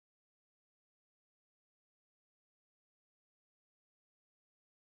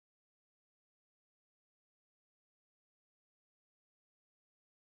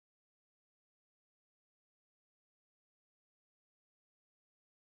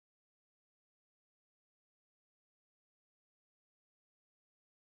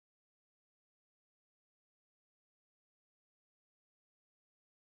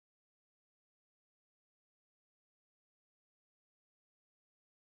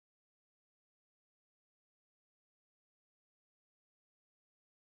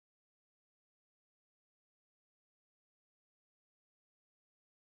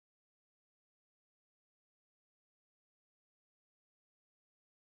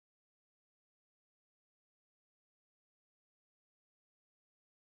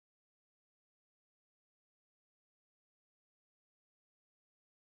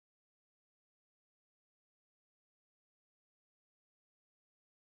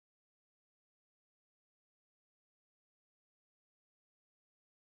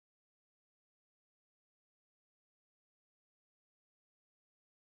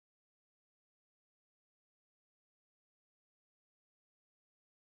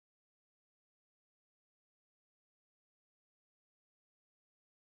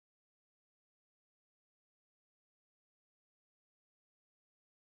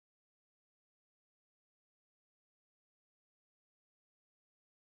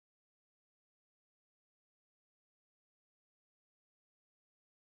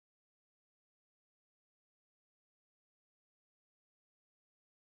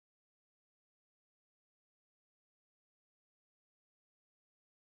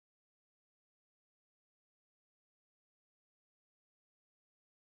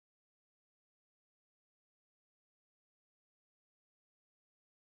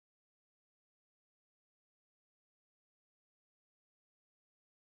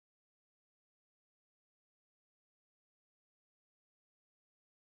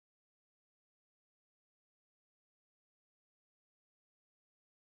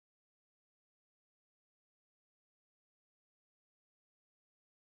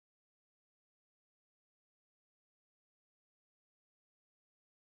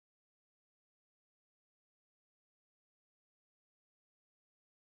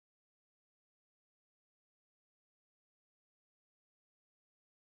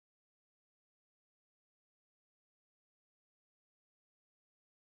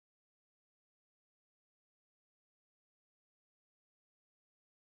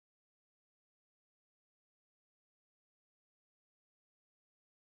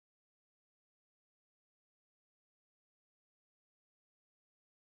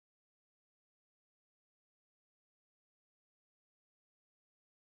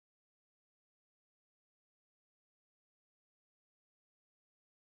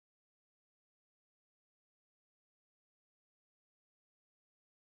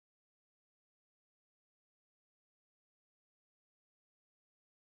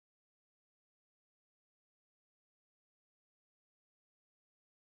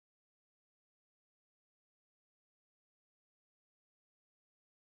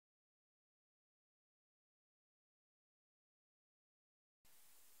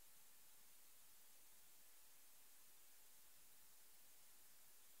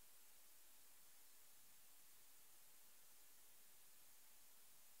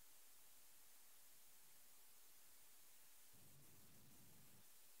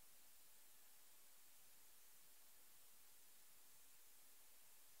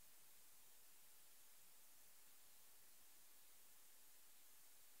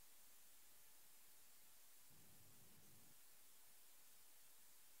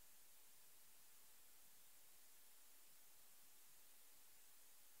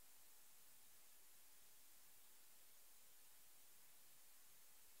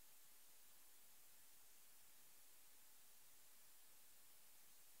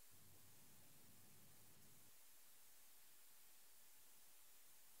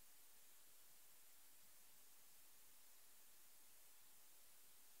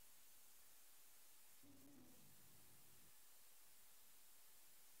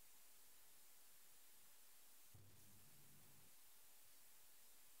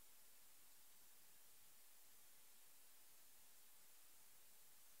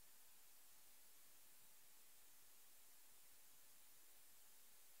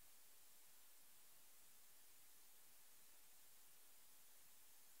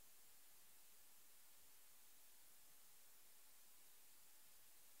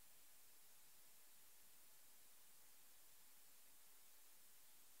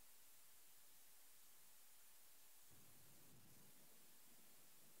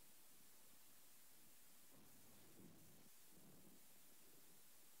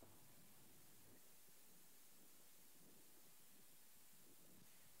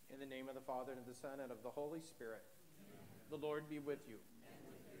Father, and of the Son, and of the Holy Spirit. The Lord be with you.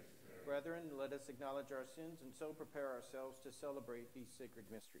 Brethren, let us acknowledge our sins and so prepare ourselves to celebrate these sacred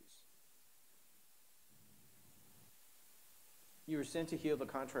mysteries. You were sent to heal the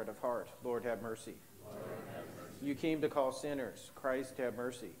contrite of heart. Lord, have mercy. Lord, have mercy. You came to call sinners. Christ, have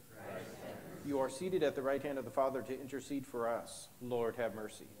mercy. Christ, have mercy. You are seated at the right hand of the Father to intercede for us. Lord, have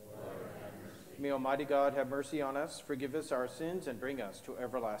mercy. Lord, have mercy. May Almighty God have mercy on us, forgive us our sins, and bring us to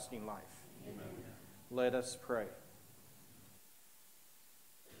everlasting life. Amen. Let us pray.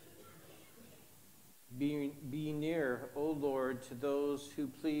 Be near, O Lord, to those who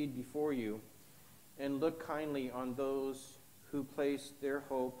plead before you, and look kindly on those who place their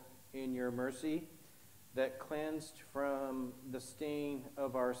hope in your mercy, that cleansed from the stain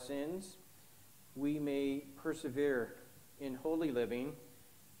of our sins, we may persevere in holy living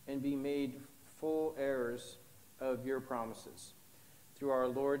and be made full heirs of your promises. Through our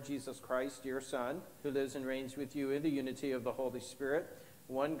Lord Jesus Christ, your Son, who lives and reigns with you in the unity of the Holy Spirit,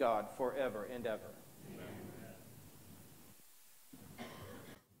 one God, forever and ever.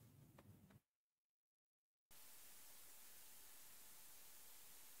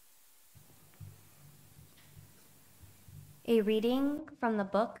 A reading from the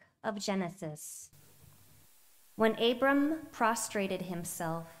book of Genesis. When Abram prostrated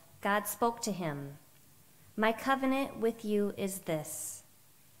himself, God spoke to him, "My covenant with you is this: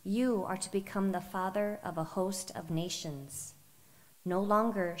 you are to become the father of a host of nations. No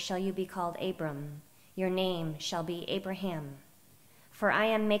longer shall you be called Abram, your name shall be Abraham, for I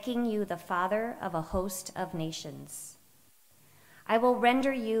am making you the father of a host of nations. I will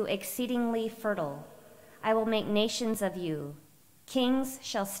render you exceedingly fertile. I will make nations of you. Kings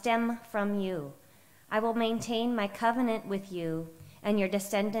shall stem from you. I will maintain my covenant with you and your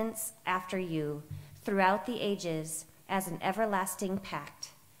descendants after you throughout the ages as an everlasting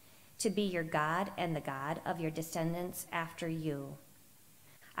pact, to be your God and the God of your descendants after you.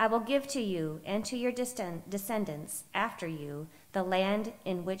 I will give to you and to your descendants after you the land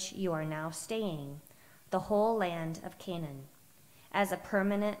in which you are now staying, the whole land of Canaan, as a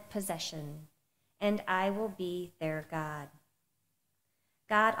permanent possession, and I will be their God."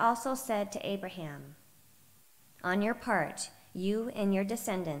 God also said to Abraham, "On your part, you and your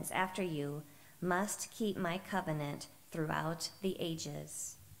descendants after you must keep my covenant throughout the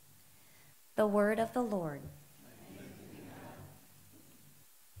ages." The word of the Lord.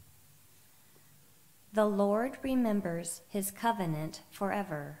 The Lord remembers his covenant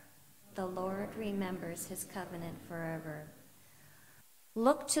forever. The Lord remembers his covenant forever.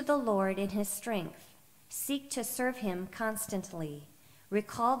 Look to the Lord in his strength. Seek to serve him constantly.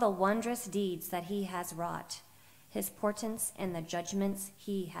 Recall the wondrous deeds that he has wrought, his portents and the judgments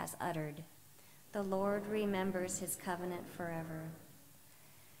he has uttered. The Lord remembers his covenant forever.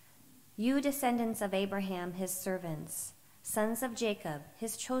 You descendants of Abraham, his servants, sons of Jacob,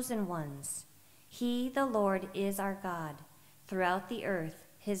 his chosen ones, he, the Lord, is our God. Throughout the earth,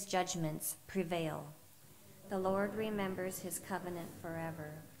 his judgments prevail. The Lord remembers his covenant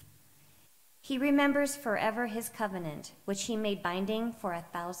forever. He remembers forever his covenant, which he made binding for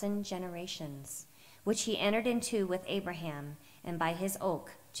 1,000 generations, which he entered into with Abraham and by his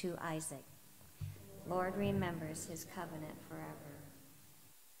oath to Isaac. Lord remembers his covenant forever.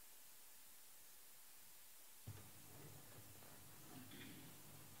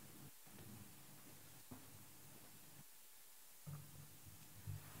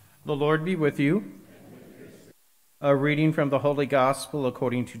 The Lord be with you. A reading from the Holy Gospel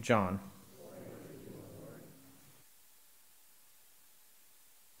according to John.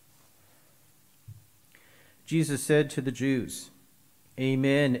 Jesus said to the Jews,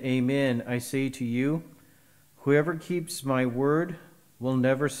 "Amen, amen, I say to you, whoever keeps my word will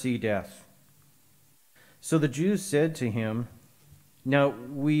never see death." So the Jews said to him, "Now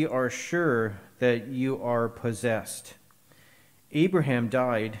we are sure that you are possessed. Abraham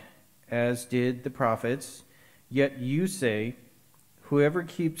died, as did the prophets, yet you say, whoever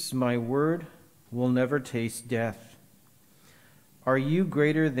keeps my word will never taste death. Are you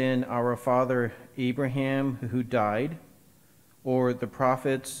greater than our father Abraham who died, or the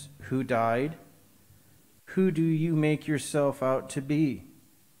prophets who died? Who do you make yourself out to be?"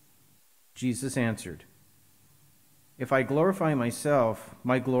 Jesus answered, "If I glorify myself,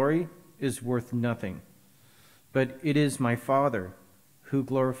 my glory is worth nothing. But it is my Father who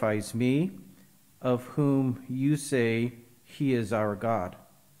glorifies me, of whom you say he is our God.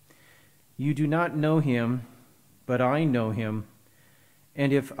 You do not know him, but I know him.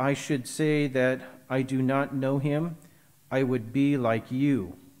 And if I should say that I do not know him, I would be like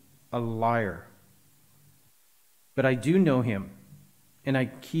you, a liar. But I do know him, and I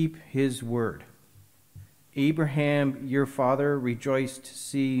keep his word. Abraham, your father, rejoiced to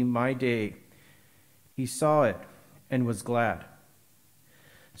see my day. He saw it and was glad.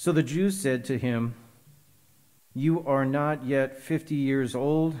 So the Jews said to him, you are not yet 50 years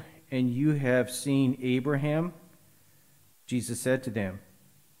old, and you have seen Abraham? Jesus said to them,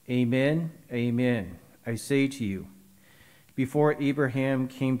 amen, amen, I say to you, before Abraham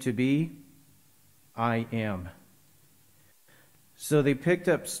came to be, I am. So they picked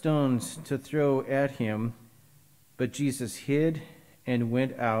up stones to throw at him, but Jesus hid and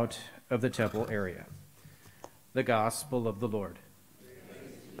went out of the temple area. The Gospel of the Lord.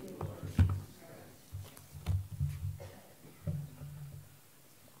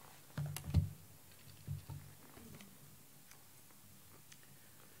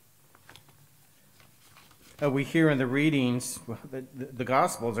 We hear in the readings, the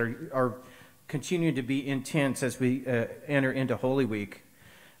Gospels are continuing to be intense as we enter into Holy Week.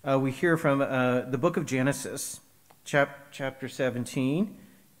 We hear from the book of Genesis, chapter 17,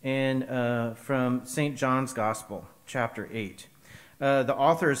 and from St. John's Gospel, chapter 8. The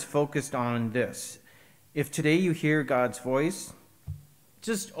author is focused on this. If today you hear God's voice,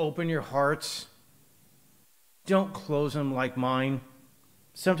 just open your hearts. Don't close them like mine.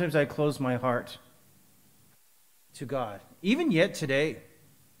 Sometimes I close my heart to God. Even yet today,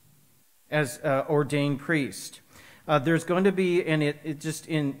 as ordained priest, there's going to be, and it just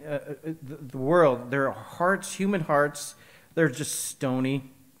in the world, there are hearts, human hearts, they're just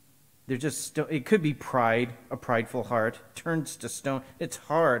stony. They're just, it could be pride, a prideful heart, turns to stone. It's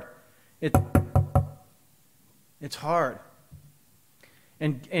hard. It's hard.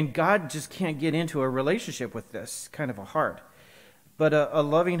 And God just can't get into a relationship with this kind of a heart. But a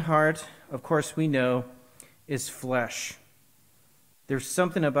loving heart, of course we know, is flesh. There's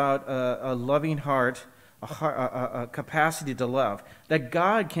something about a loving heart, a capacity to love, that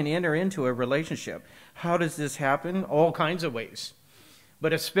God can enter into a relationship. How does this happen? All kinds of ways,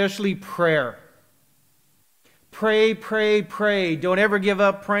 but especially prayer. Pray, pray, pray. Don't ever give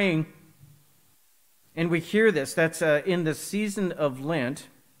up praying. And we hear this. That's in the season of Lent.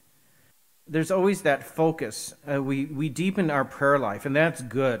 There's always that focus. We deepen our prayer life, and that's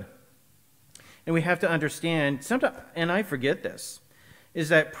good. And we have to understand, sometimes, and I forget this, is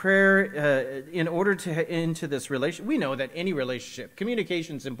that prayer, in order to into this relationship, we know that any relationship,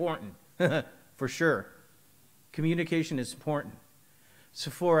 communication is important, for sure. Communication is important.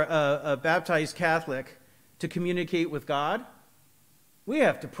 So for a baptized Catholic to communicate with God, we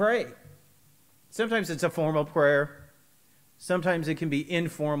have to pray. Sometimes it's a formal prayer. Sometimes it can be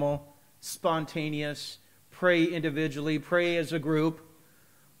informal, spontaneous, pray individually, pray as a group.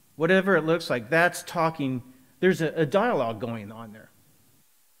 Whatever it looks like, that's talking. There's a dialogue going on there.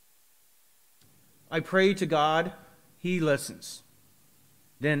 I pray to God, he listens.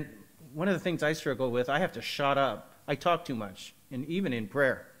 Then one of the things I struggle with, I have to shut up. I talk too much, and even in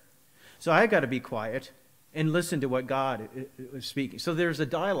prayer. So I got to be quiet and listen to what God is speaking. So there's a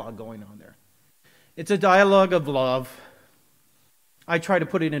dialogue going on there. It's a dialogue of love. I try to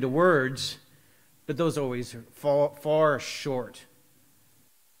put it into words, but those always fall far short.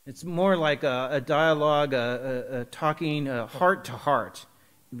 It's more like a dialogue, a talking heart to heart.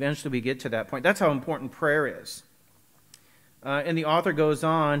 Eventually we get to that point. That's how important prayer is. And the author goes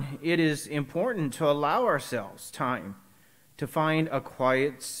on, it is important to allow ourselves time to find a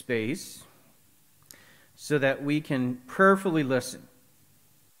quiet space so that we can prayerfully listen,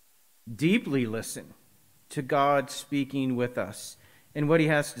 deeply listen to God speaking with us. And what he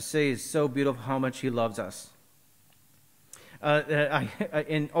has to say is so beautiful, how much he loves us.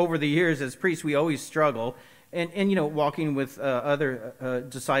 And over the years as priests, we always struggle. And you know, walking with other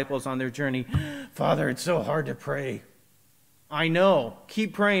disciples on their journey, Father, it's so hard to pray. I know.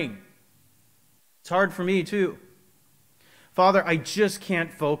 Keep praying. It's hard for me too. Father, I just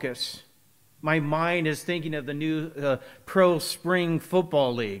can't focus. My mind is thinking of the new pro spring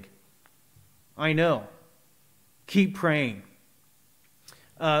football league. I know. Keep praying.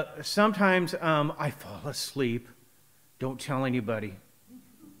 Sometimes I fall asleep. Don't tell anybody.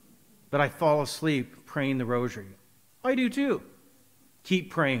 But I fall asleep praying the rosary. I do too. Keep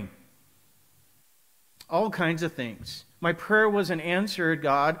praying. All kinds of things. My prayer wasn't answered,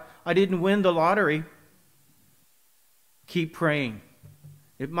 God. I didn't win the lottery. Keep praying.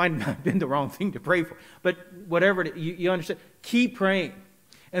 It might not have been the wrong thing to pray for, but whatever, you understand. Keep praying.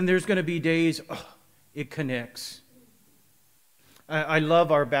 And there's going to be days, it connects. I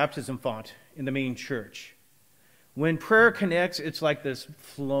love our baptism font in the main church. When prayer connects, it's like this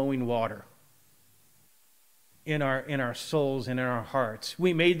flowing water in our souls and in our hearts.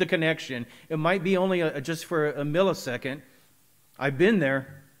 We made the connection. It might be only just for a millisecond. I've been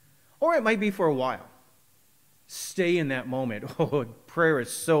there. Or it might be for a while. Stay in that moment. Oh, prayer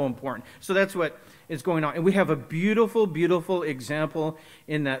is so important. So that's what is going on. And we have a beautiful, beautiful example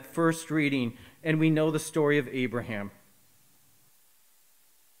in that first reading. And we know the story of Abraham.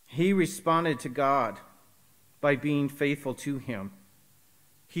 He responded to God by being faithful to him.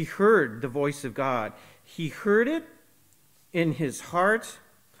 He heard the voice of God. He heard it in his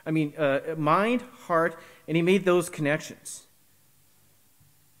mind, heart, and he made those connections.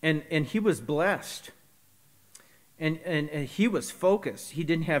 And he was blessed. And he was focused. He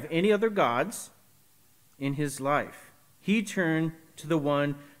didn't have any other gods in his life. He turned to the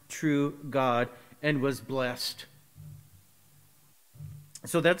one true God and was blessed.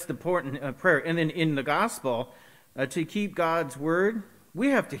 So that's the important prayer. And then in the gospel, to keep God's word, we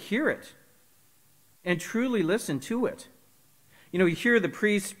have to hear it and truly listen to it. You know, we hear the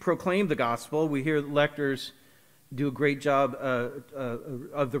priests proclaim the gospel. We hear lectors do a great job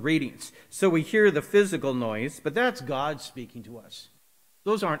of the readings. So we hear the physical noise, but that's God speaking to us.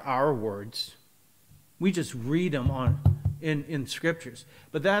 Those aren't our words. We just read them in scriptures.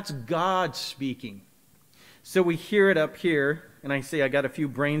 But that's God speaking. So we hear it up here, and I say I got a few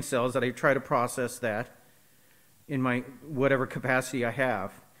brain cells that I try to process that in my whatever capacity I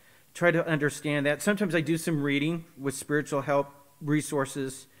have. Try to understand that. Sometimes I do some reading with spiritual help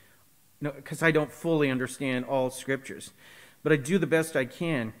resources, because I don't fully understand all scriptures. But I do the best I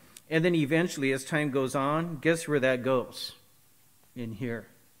can. And then eventually, as time goes on, guess where that goes? In here.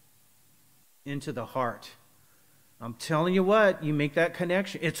 Into the heart. I'm telling you what, you make that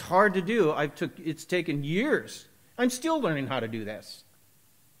connection. It's hard to do. It's taken years. I'm still learning how to do this.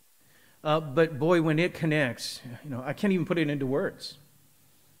 But boy, when it connects, I can't even put it into words.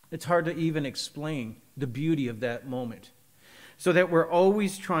 It's hard to even explain the beauty of that moment. So that we're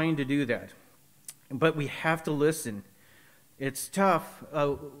always trying to do that. But we have to listen. It's tough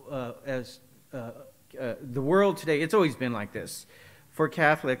as the world today, it's always been like this. For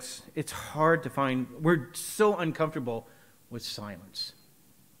Catholics, it's hard to find, we're so uncomfortable with silence.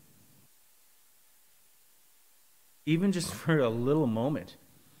 Even just for a little moment,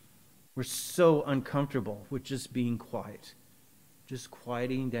 we're so uncomfortable with just being quiet, just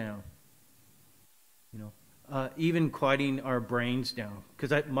quieting down. Even quieting our brains down,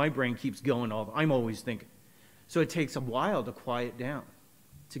 because my brain keeps going I'm always thinking. So it takes a while to quiet down,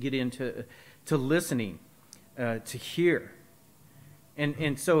 to get into listening, to hear.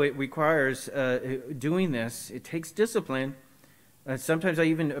 And so it requires doing this. It takes discipline. Sometimes I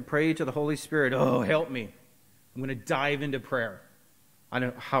even pray to the Holy Spirit, oh, help me. I'm going to dive into prayer. I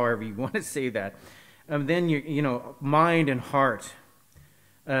don't know, however you want to say that. Then, mind and heart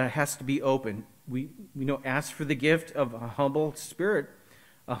has to be open. We ask for the gift of a humble spirit,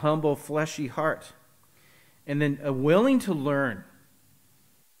 a humble fleshy heart, and then willing to learn.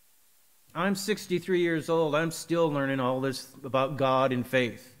 I'm 63 years old. I'm still learning all this about God and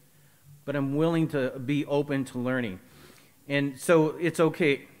faith, but I'm willing to be open to learning. And so it's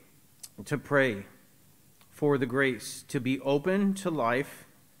okay to pray for the grace to be open to life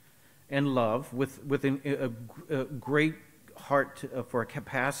and love with a great heart for a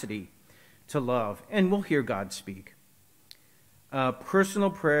capacity to love, and we'll hear God speak. Personal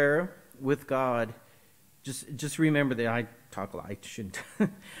prayer with God. Just remember that I talk a lot. I shouldn't.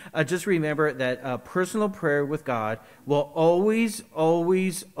 Just remember that personal prayer with God will always,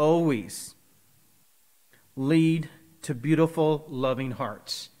 always, always lead to beautiful, loving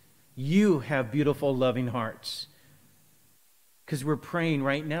hearts. You have beautiful, loving hearts, because we're praying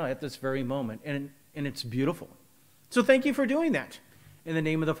right now at this very moment, and it's beautiful. So thank you for doing that. In the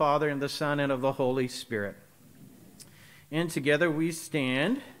name of the Father, and the Son, and of the Holy Spirit. And together we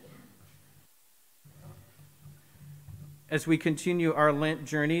stand as we continue our Lent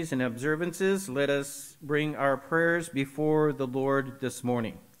journeys and observances. Let us bring our prayers before the Lord this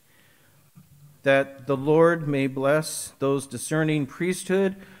morning, that the Lord may bless those discerning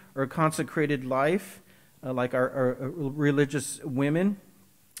priesthood or consecrated life, like our religious women,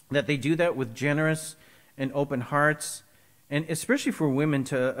 that they do that with generous and open hearts. And especially for women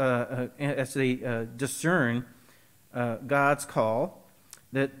to, as they discern God's call,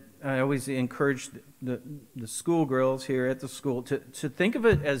 that I always encourage the schoolgirls here at the school to think of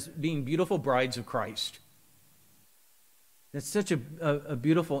it as being beautiful brides of Christ. That's such a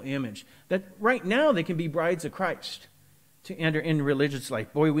beautiful image. That right now they can be brides of Christ to enter in religious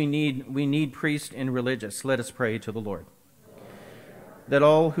life. Boy, we need priests and religious. Let us pray to the Lord. That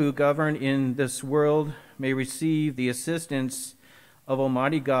all who govern in this world may receive the assistance of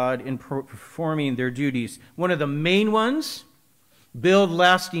Almighty God in performing their duties. One of the main ones, build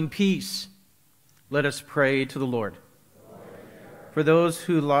lasting peace. Let us pray to the Lord. For those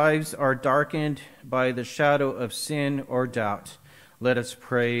whose lives are darkened by the shadow of sin or doubt, let us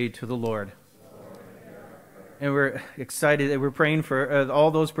pray to the Lord. And we're excited that we're praying for all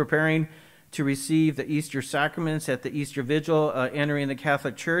those preparing to receive the Easter sacraments at the Easter Vigil, entering the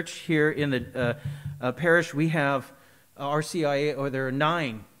Catholic Church. Here in the parish, we have RCIA, or there are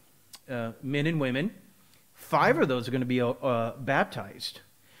 9 men and women. 5 of those are going to be baptized.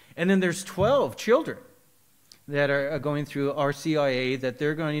 And then there's 12 children that are going through RCIA that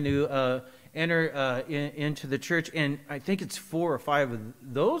they're going to enter into the church. And I think it's 4 or 5 of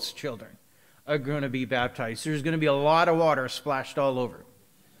those children are going to be baptized. There's going to be a lot of water splashed all over.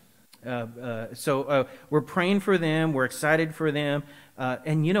 So we're praying for them. We're excited for them.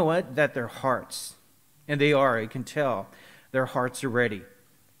 And you know what? That their hearts, and they are, I can tell, their hearts are ready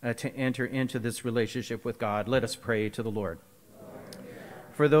to enter into this relationship with God. Let us pray to the Lord.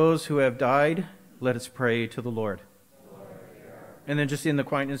 For those who have died, let us pray to the Lord. And then just in the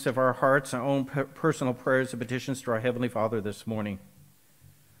quietness of our hearts, our own personal prayers and petitions to our Heavenly Father this morning.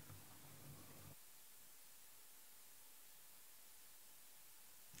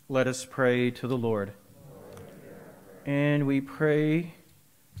 Let us pray to the Lord. And we pray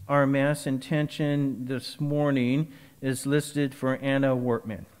our Mass intention this morning is listed for Anna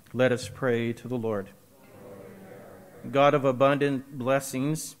Wortman. Let us pray to the Lord. God of abundant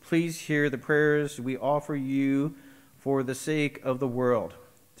blessings, please hear the prayers we offer you for the sake of the world,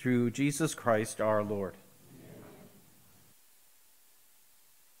 through Jesus Christ our Lord.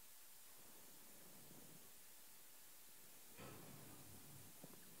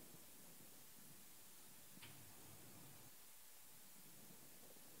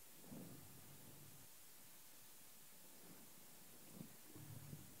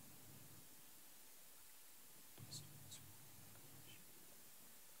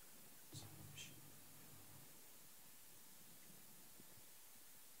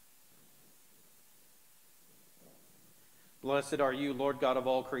 Blessed are you, Lord God of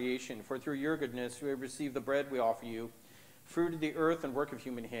all creation, for through your goodness we have received the bread we offer you, fruit of the earth and work of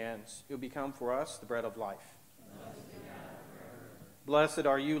human hands. It will become for us the bread of life. Blessed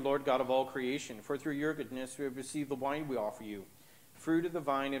are you, Lord God of all creation, for through your goodness we have received the wine we offer you, fruit of the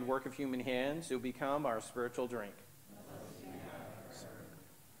vine and work of human hands. It will become our spiritual drink.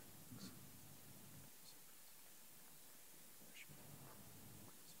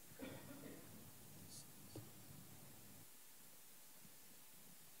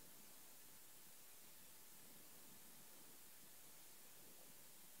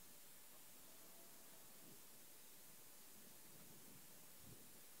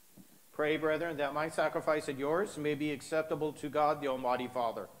 Pray, brethren, that my sacrifice and yours may be acceptable to God, the Almighty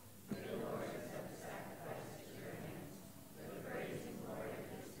Father. May the Lord accept the sacrifice at your hands, for the praise and glory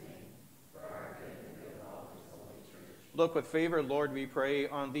of his name, for our good and the good of all his holy church. Look with favor, Lord, we pray,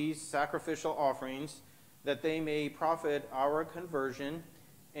 on these sacrificial offerings, that they may profit our conversion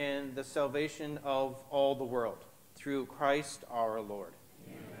and the salvation of all the world, through Christ our Lord.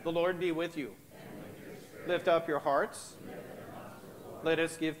 Amen. The Lord be with you. And with your spirit. Lift up your hearts. Let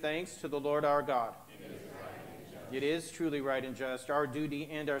us give thanks to the Lord our God. It is truly right and just, our duty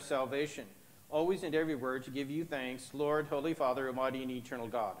and our salvation, always and everywhere to give you thanks, Lord, Holy Father, Almighty and eternal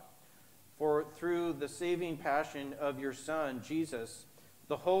God. For through the saving passion of your Son, Jesus,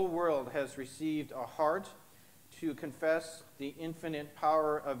 the whole world has received a heart to confess the infinite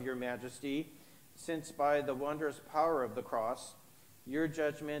power of your majesty, since by the wondrous power of the cross, your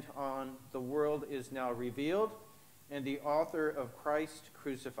judgment on the world is now revealed, and the author of Christ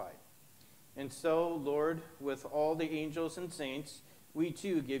crucified. And so, Lord, with all the angels and saints, we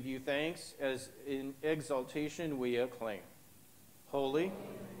too give you thanks, as in exaltation we acclaim. Holy,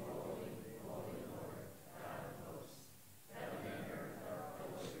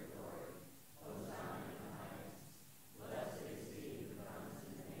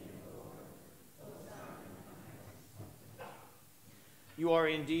 you are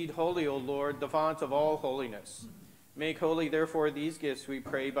indeed holy, O Lord, the font of all holiness. Make holy, therefore, these gifts, we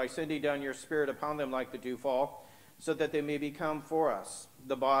pray, by sending down your Spirit upon them like the dewfall, so that they may become for us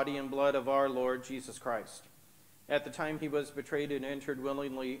the body and blood of our Lord Jesus Christ. At the time he was betrayed and entered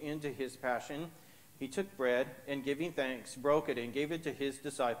willingly into his passion, he took bread, and giving thanks, broke it and gave it to his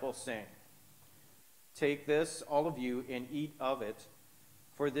disciples, saying, "Take this, all of you, and eat of it,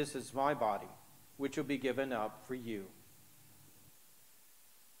 for this is my body, which will be given up for you."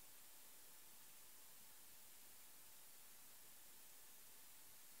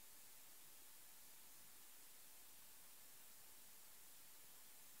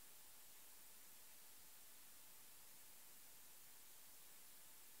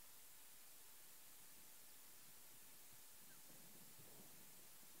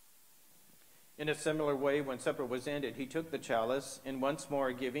 In a similar way, when supper was ended, he took the chalice, and once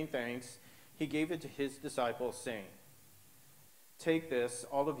more giving thanks, he gave it to his disciples, saying, "Take this,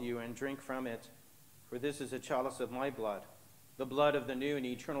 all of you, and drink from it, for this is a chalice of my blood, the blood of the new and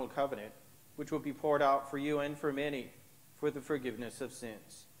eternal covenant, which will be poured out for you and for many for the forgiveness of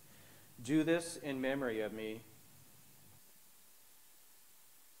sins. Do this in memory of me."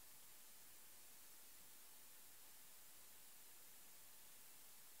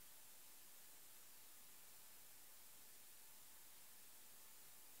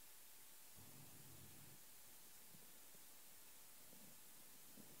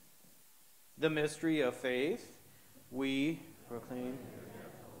 The mystery of faith, we proclaim.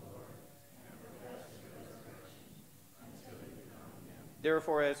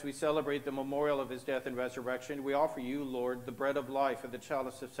 Therefore, as we celebrate the memorial of his death and resurrection, we offer you, Lord, the bread of life and the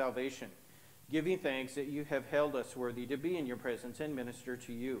chalice of salvation, giving thanks that you have held us worthy to be in your presence and minister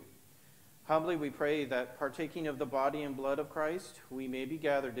to you. Humbly we pray that, partaking of the body and blood of Christ, we may be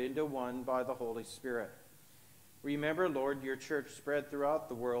gathered into one by the Holy Spirit. Remember, Lord, your church spread throughout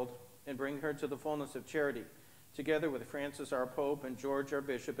the world, and bring her to the fullness of charity, together with Francis our Pope and George our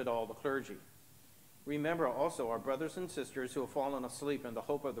Bishop and all the clergy. Remember also our brothers and sisters who have fallen asleep in the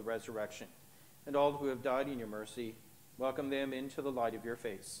hope of the resurrection, and all who have died in your mercy. Welcome them into the light of your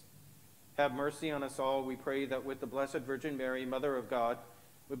face. Have mercy on us all, we pray, that with the Blessed Virgin Mary, Mother of God,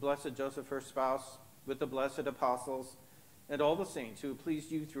 with blessed Joseph, her spouse, with the blessed apostles, and all the saints who have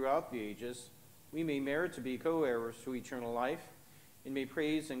pleased you throughout the ages, we may merit to be co-heirs to eternal life, and may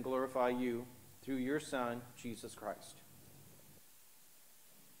praise and glorify you through your Son, Jesus Christ.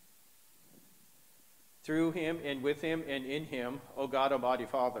 Through him and with him and in him, O God, Almighty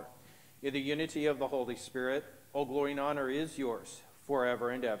Father, in the unity of the Holy Spirit, all glory and honor is yours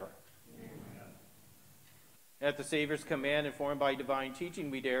forever and ever. Amen. At the Savior's command, informed by divine teaching,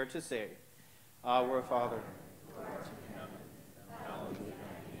 we dare to say, Our Father, who art in heaven, hallowed be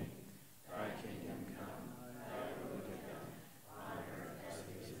thy name. Thy kingdom come, thy will be done, on earth as it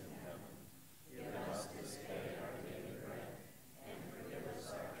is in heaven. Give us this day our daily bread, and forgive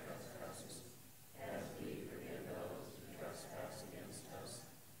us our trespasses, as we forgive those who trespass against us.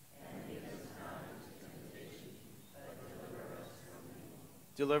 And lead us not into temptation, but deliver us from evil.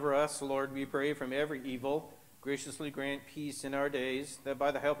 Deliver us, Lord, we pray, from every evil. Graciously grant peace in our days, that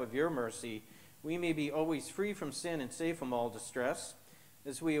by the help of your mercy we may be always free from sin and safe from all distress,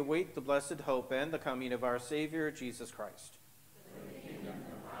 as we await the blessed hope and the coming of our Savior, Jesus Christ.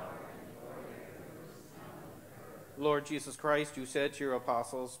 Lord Jesus Christ, who said to your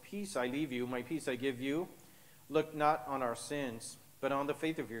apostles, "Peace I leave you, my peace I give you," look not on our sins, but on the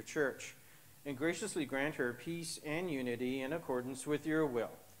faith of your church, and graciously grant her peace and unity in accordance with your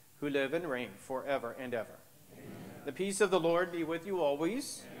will, who live and reign forever and ever. Amen. The peace of the Lord be with you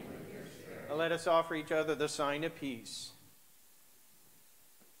always. And with your spirit. And let us offer each other the sign of peace.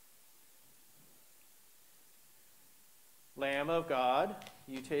 Lamb of God,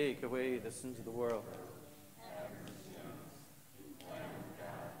 you take away the sins of the world.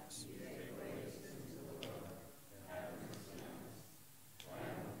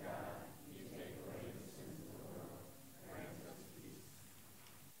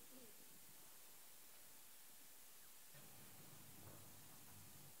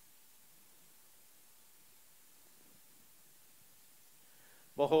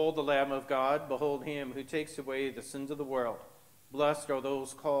 Behold the Lamb of God, behold him who takes away the sins of the world. Blessed are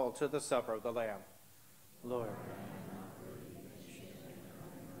those called to the supper of the Lamb. Lord.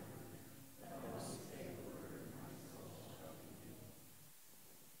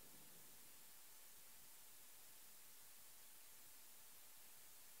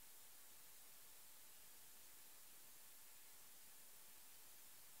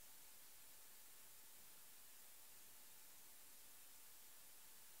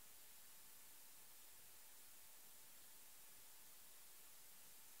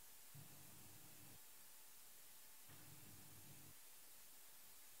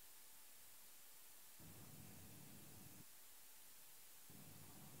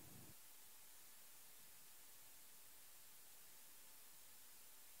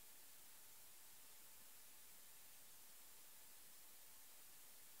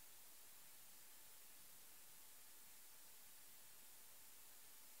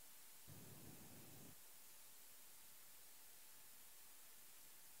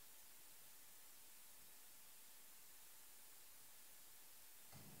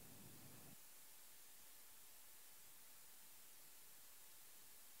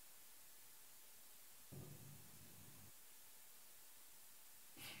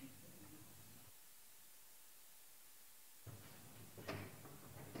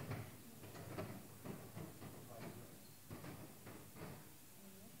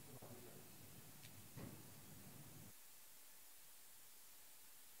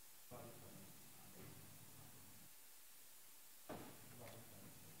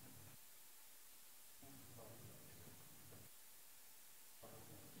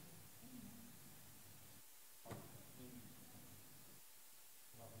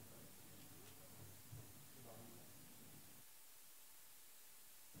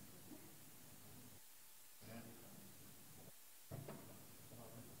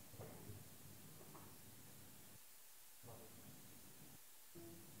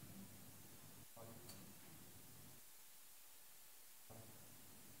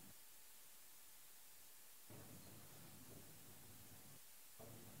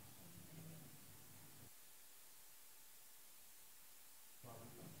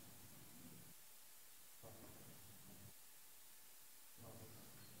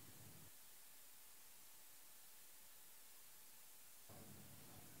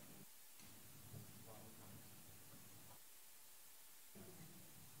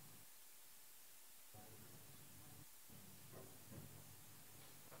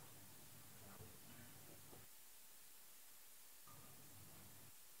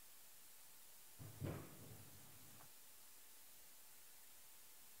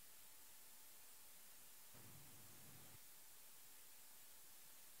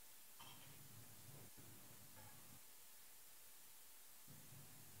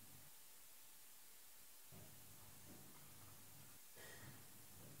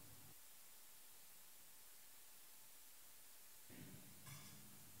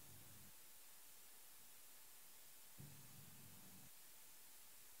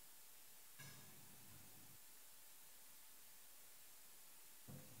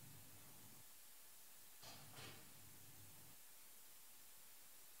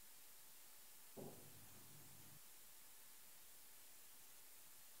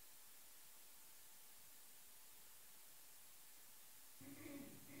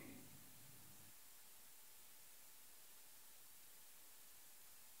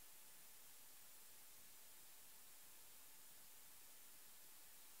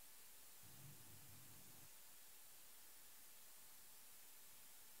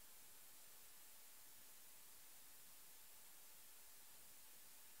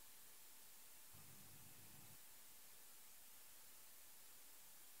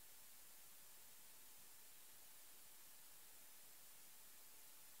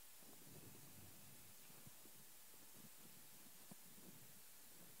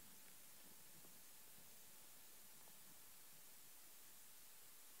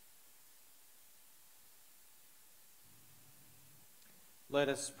 Let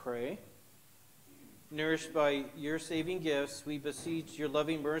us pray. Nourished by your saving gifts, we beseech your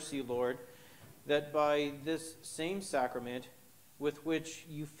loving mercy, Lord, that by this same sacrament with which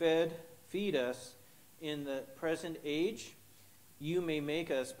you feed us in the present age, you may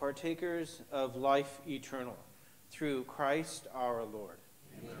make us partakers of life eternal. Through Christ our Lord.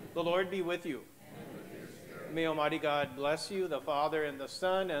 Amen. The Lord be with you. And with your spirit. May Almighty God bless you, the Father, and the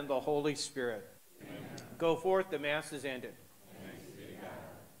Son, and the Holy Spirit. Amen. Go forth, the Mass is ended. Thanks be to God.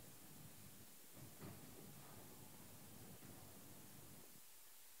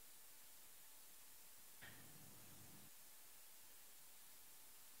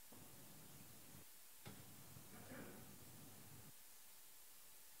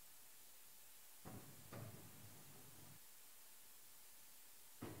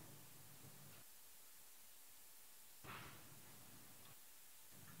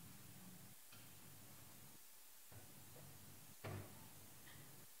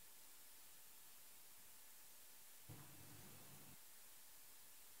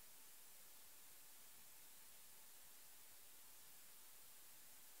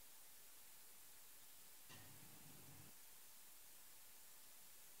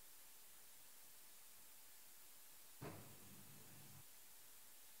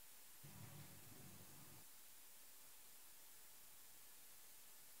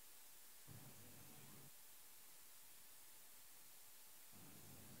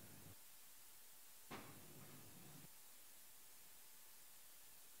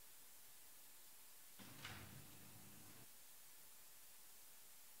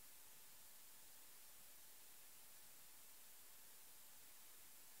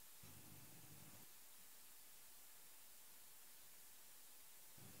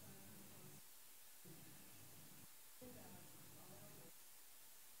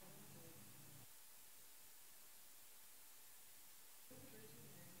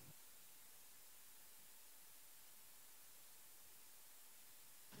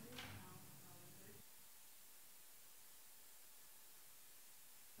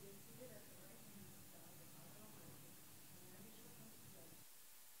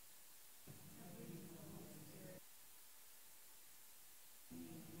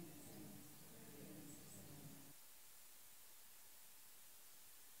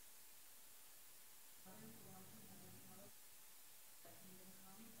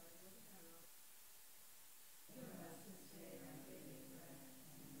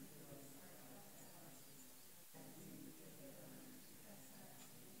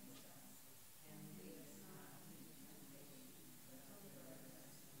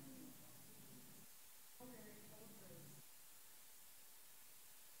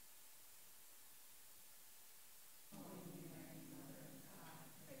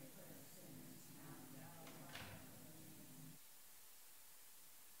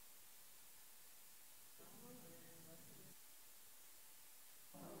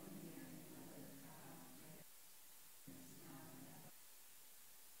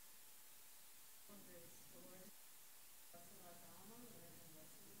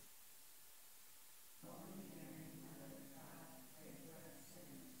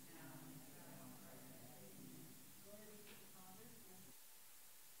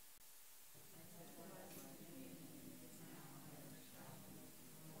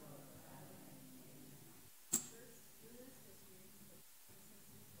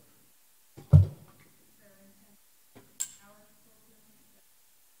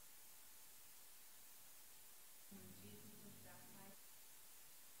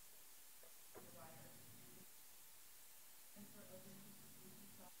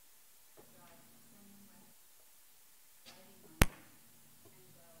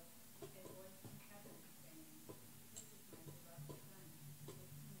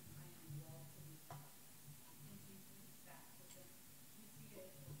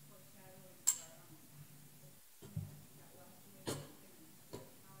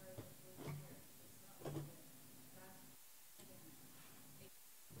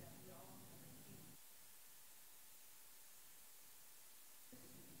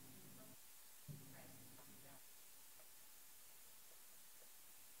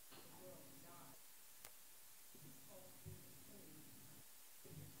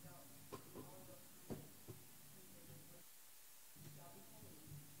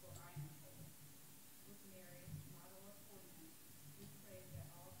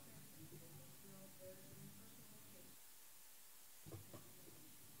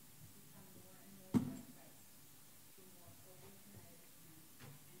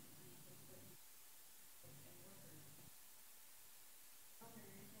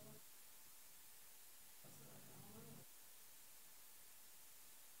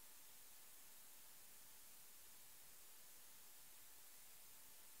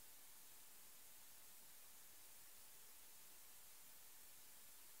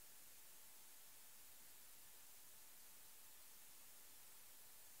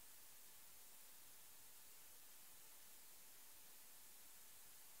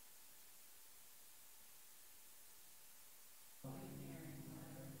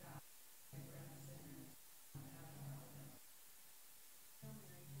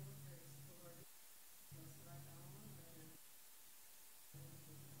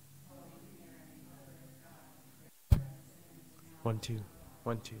 One, two.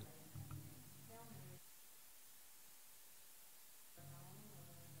 1, 2.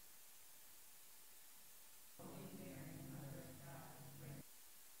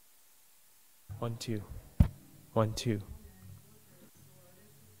 One, two. 1, 2.